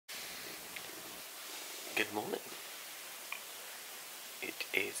Good morning. It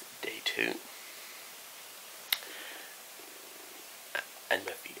is day 2 and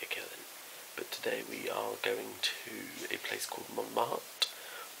my feet are killing. But today we are going to a place called Montmartre,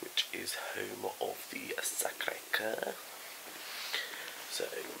 which is home of the Sacré-Cœur. So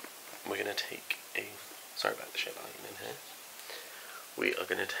we're going to take a, sorry about the shit lighting in here. We are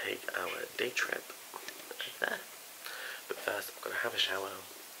going to take our day trip over there. But first I'm going to have a shower,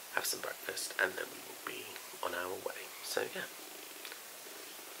 have some breakfast, and then we will be on our way. So yeah,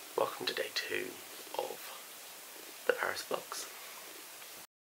 welcome to day 2 of the Paris vlogs.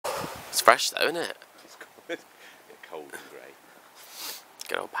 It's fresh though, isn't it? It's cold, cold and grey.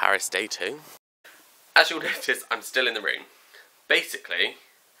 Good old Paris day 2. As you'll notice, I'm still in the room. Basically,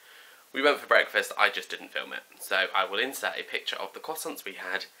 we went for breakfast, I just didn't film it. So I will insert a picture of the croissants we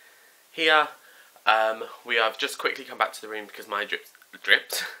had here. We have just quickly come back to the room because my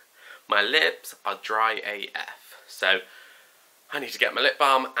my lips are dry AF. So I need to get my lip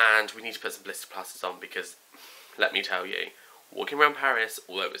balm and we need to put some blister plasters on because, let me tell you, walking around Paris,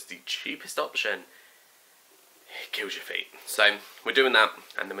 although it's the cheapest option, it kills your feet. So we're doing that,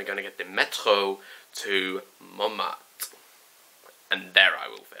 and then we're going to get the metro to Montmartre. And there I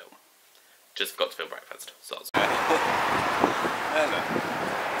will film. Just forgot to film breakfast. So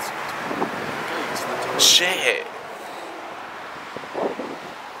shit.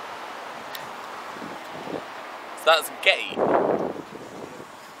 So that's a gate.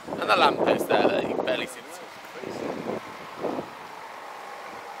 And the lamppost there that you can barely see.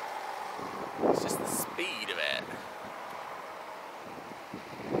 It's just the speed of it.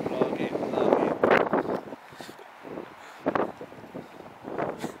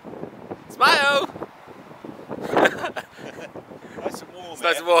 Smile! Nice and warm. It's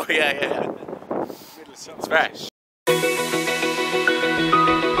nice and warm, yeah. It's fresh.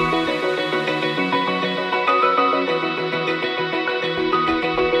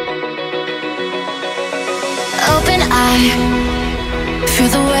 Open eye, feel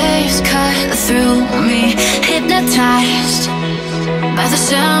the waves cut through me, hypnotized by the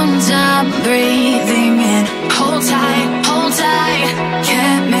sounds I'm breathing in. Hold tight,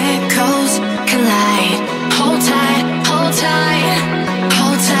 chemicals collide. Hold tight, hold tight,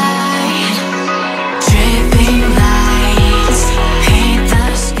 hold tight. Dripping lights paint the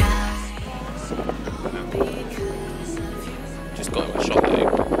skies. Just got him a shot though,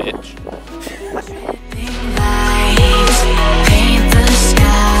 bitch. Dripping lights paint the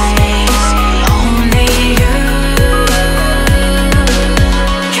skies. Only you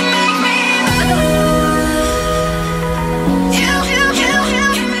can make me move. You can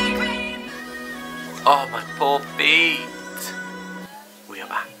make me move. Oh, my poor feet. We are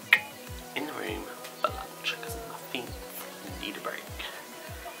back in the room for lunch because my feet need a break.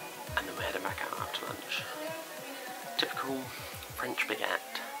 And then we're heading back out after lunch. Typical French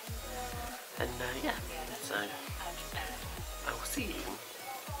baguette. And yeah, so I will see you.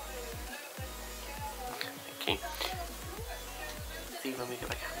 Thank you. See you when we get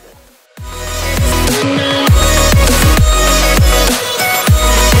back out then.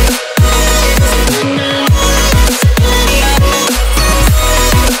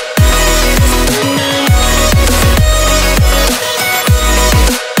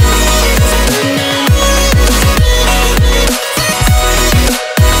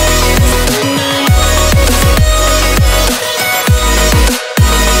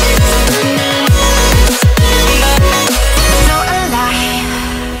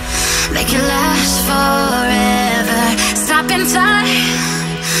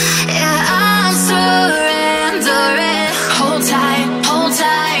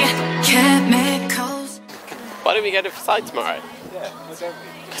 Why don't we go to Versailles tomorrow? Yeah, why don't we?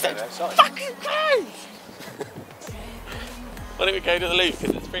 Because it's fucking closed! Why don't we go to the Louvre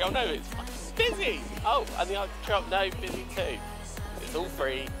because it's free? Oh no, it's fucking busy! Oh, and the Arc de Triomphe, no, busy too. It's all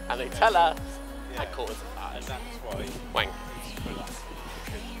free, and they tell us at 5:15. And that's why. Wank.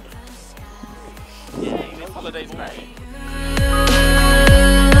 Yeah, this holiday's great.